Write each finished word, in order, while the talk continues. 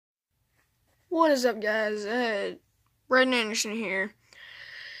What is up, guys? Braden Anderson here.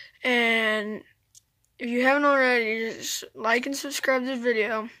 And if you haven't already, just like and subscribe to this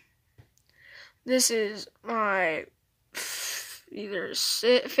video. This is my either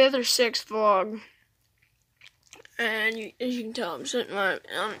fifth or sixth vlog. And as you can tell, I'm sitting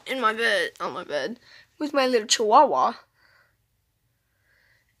in my bed, on my bed, with my little chihuahua.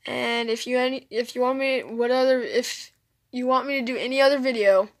 And if you want me to do any other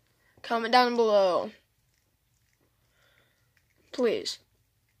video, comment down below. Please.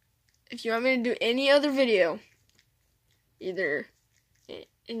 If you want me to do any other video, either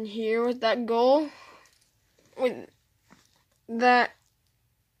in here with that goal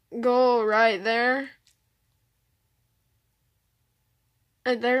right there,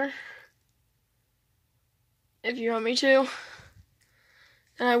 if you want me to,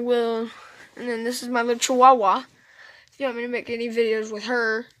 then I will. And then this is my little chihuahua. If you want me to make any videos with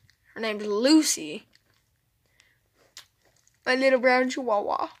her name's Lucy, my little brown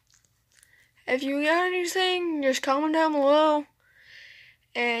chihuahua. If you got anything, just comment down below.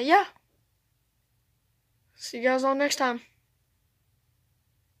 And yeah, see you guys all next time.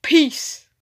 Peace.